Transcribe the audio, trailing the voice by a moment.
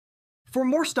For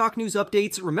more stock news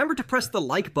updates, remember to press the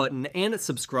like button and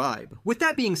subscribe. With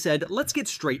that being said, let's get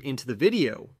straight into the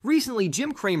video. Recently,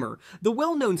 Jim Cramer, the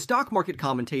well-known stock market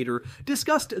commentator,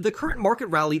 discussed the current market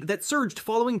rally that surged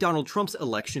following Donald Trump's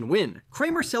election win.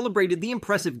 Cramer celebrated the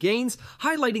impressive gains,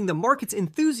 highlighting the market's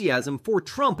enthusiasm for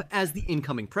Trump as the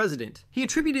incoming president. He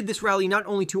attributed this rally not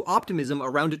only to optimism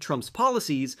around Trump's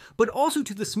policies, but also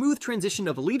to the smooth transition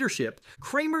of leadership.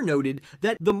 Cramer noted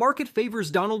that the market favors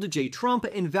Donald J. Trump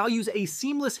and values a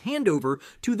seamless handover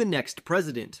to the next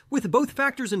president. With both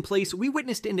factors in place, we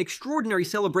witnessed an extraordinary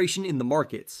celebration in the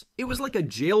markets. It was like a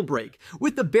jailbreak,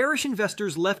 with the bearish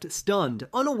investors left stunned,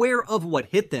 unaware of what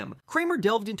hit them. Cramer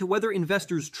delved into whether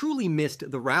investors truly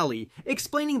missed the rally,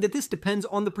 explaining that this depends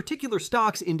on the particular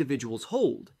stocks individuals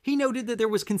hold. He noted that there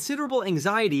was considerable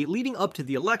anxiety leading up to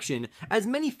the election, as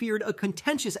many feared a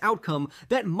contentious outcome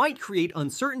that might create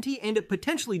uncertainty and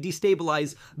potentially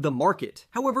destabilize the market.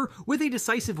 However, with a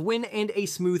decisive win and a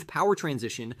smooth power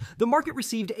transition, the market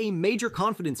received a major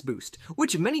confidence boost,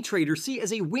 which many traders see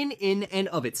as a win in and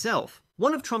of itself.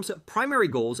 One of Trump's primary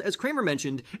goals, as Cramer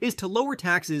mentioned, is to lower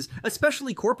taxes,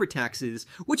 especially corporate taxes,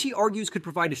 which he argues could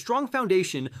provide a strong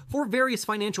foundation for various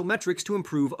financial metrics to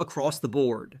improve across the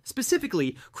board.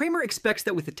 Specifically, Cramer expects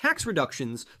that with the tax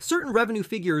reductions, certain revenue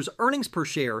figures, earnings per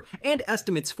share, and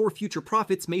estimates for future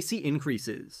profits may see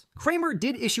increases. Cramer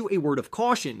did issue a word of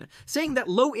caution, saying that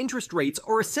low interest rates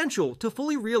are essential to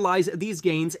fully realize these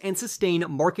gains and sustain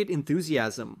market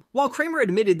enthusiasm. While Cramer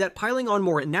admitted that piling on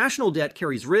more national debt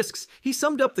carries risks, he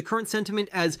summed up the current sentiment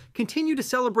as "continue to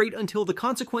celebrate until the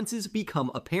consequences become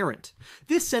apparent."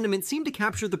 This sentiment seemed to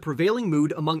capture the prevailing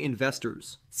mood among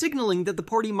investors, signaling that the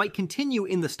party might continue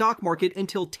in the stock market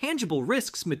until tangible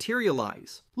risks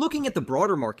materialize. Looking at the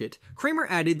broader market, Cramer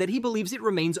added that he believes it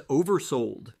remains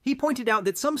oversold. He pointed out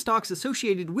that some stocks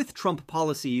associated with Trump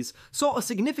policies saw a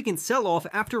significant sell-off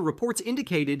after reports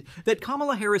indicated that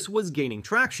Kamala Harris was gaining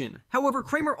traction. However,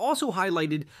 Cramer also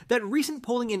highlighted that recent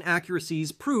polling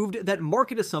inaccuracies proved that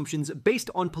market assumptions based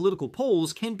on political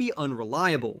polls can be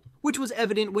unreliable, which was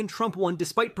evident when Trump won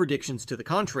despite predictions to the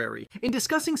contrary. In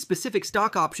discussing specific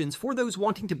stock options for those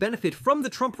wanting to benefit from the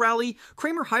Trump rally,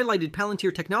 Cramer highlighted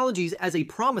Palantir Technologies as a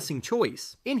promising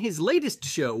choice. In his latest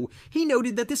show, he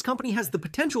noted that this company has the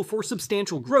potential for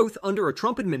substantial growth under a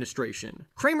Trump administration.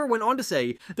 Cramer went on to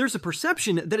say, "There's a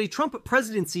perception that a Trump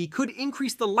presidency could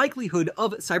increase the likelihood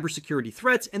of cybersecurity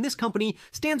threats, and this company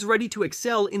stands ready to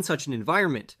excel in such an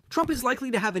environment. Trump is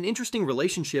likely to have an interesting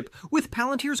relationship with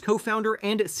Palantir's co-founder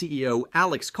and CEO,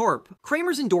 Alex Karp."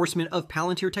 Cramer's endorsement of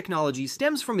Palantir Technologies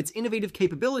stems from its innovative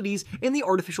capabilities in the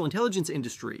artificial intelligence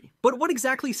industry. But what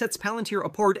exactly sets Palantir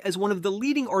apart as one of the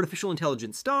leading artificial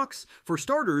intelligence stocks? For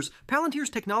starters, Palantir's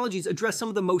technologies address some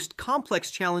of the most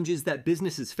complex challenges that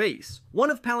businesses face. One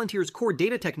of Palantir's core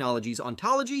data technologies,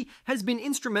 ontology, has been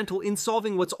instrumental in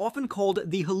solving what's often called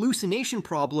the hallucination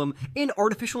problem in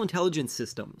artificial intelligence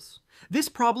systems. This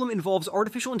problem involves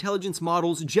artificial intelligence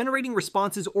models generating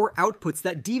responses or outputs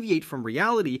that deviate from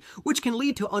reality, which can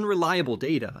lead to unreliable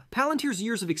data. Palantir's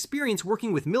years of experience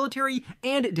working with military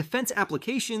and defense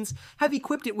applications have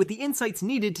equipped it with the insights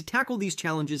needed to tackle these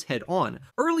challenges head-on.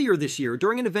 Earlier this year,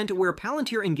 during an event where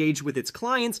Palantir engaged with its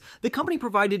clients, the company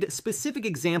provided specific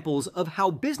examples of how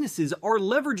businesses are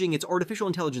leveraging its artificial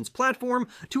intelligence platform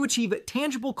to achieve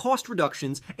tangible cost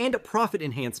reductions and profit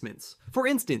enhancements. For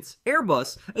instance,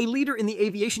 Airbus, a leader in the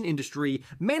aviation industry,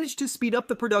 managed to speed up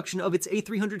the production of its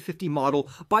A350 model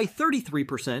by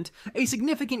 33%, a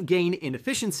significant gain in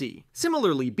efficiency.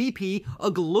 Similarly, BP,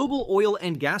 a global oil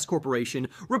and gas corporation,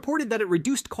 reported that it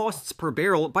reduced costs per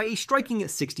barrel by a striking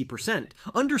 60%,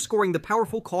 underscoring the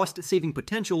powerful cost-saving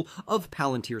potential of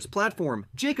Palantir's platform.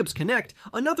 Jacobs Connect,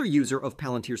 another user of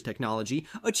Palantir's technology,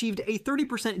 achieved a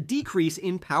 30% decrease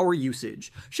in power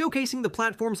usage, showcasing the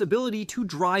platform's ability to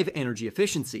drive energy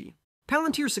efficiency.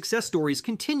 Palantir's success stories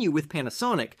continue with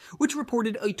Panasonic, which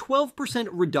reported a 12%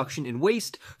 reduction in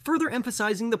waste, further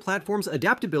emphasizing the platform's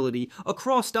adaptability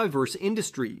across diverse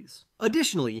industries.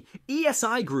 Additionally,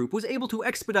 ESI Group was able to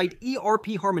expedite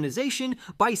ERP harmonization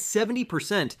by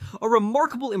 70%, a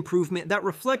remarkable improvement that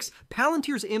reflects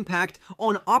Palantir's impact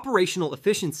on operational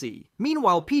efficiency.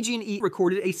 Meanwhile, PG&E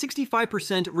recorded a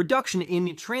 65% reduction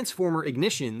in transformer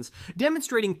ignitions,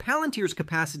 demonstrating Palantir's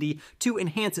capacity to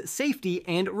enhance safety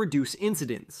and reduce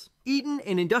incidents. Eaton,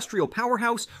 an industrial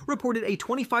powerhouse, reported a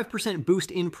 25%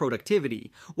 boost in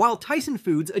productivity, while Tyson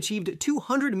Foods achieved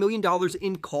 $200 million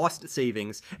in cost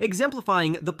savings,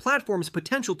 exemplifying the platform's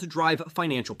potential to drive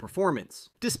financial performance.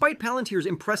 Despite Palantir's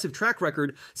impressive track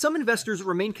record, some investors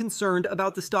remain concerned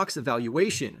about the stock's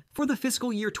valuation. For the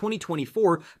fiscal year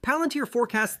 2024, Palantir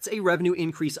forecasts a revenue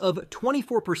increase of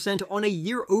 24% on a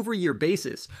year-over-year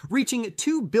basis, reaching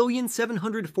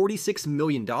 $2,746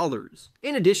 million.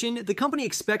 In addition, the company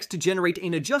expects to generate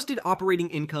an adjusted operating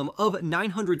income of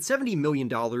 $970 million,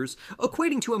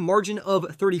 equating to a margin of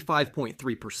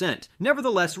 35.3%.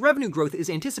 Nevertheless, revenue growth is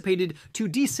anticipated to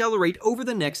decelerate over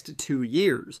the next 2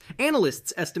 years.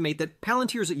 Analysts estimate that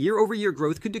Palantir's year-over-year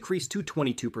growth could decrease to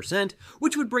 22%,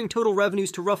 which would bring total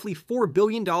revenues to roughly $4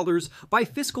 billion by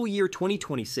fiscal year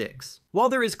 2026. While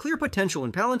there is clear potential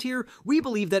in Palantir, we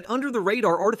believe that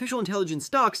under-the-radar artificial intelligence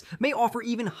stocks may offer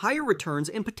even higher returns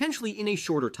and potentially in a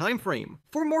shorter time frame.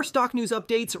 For more stock news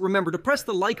updates, remember to press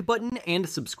the like button and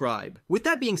subscribe. With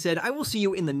that being said, I will see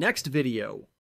you in the next video.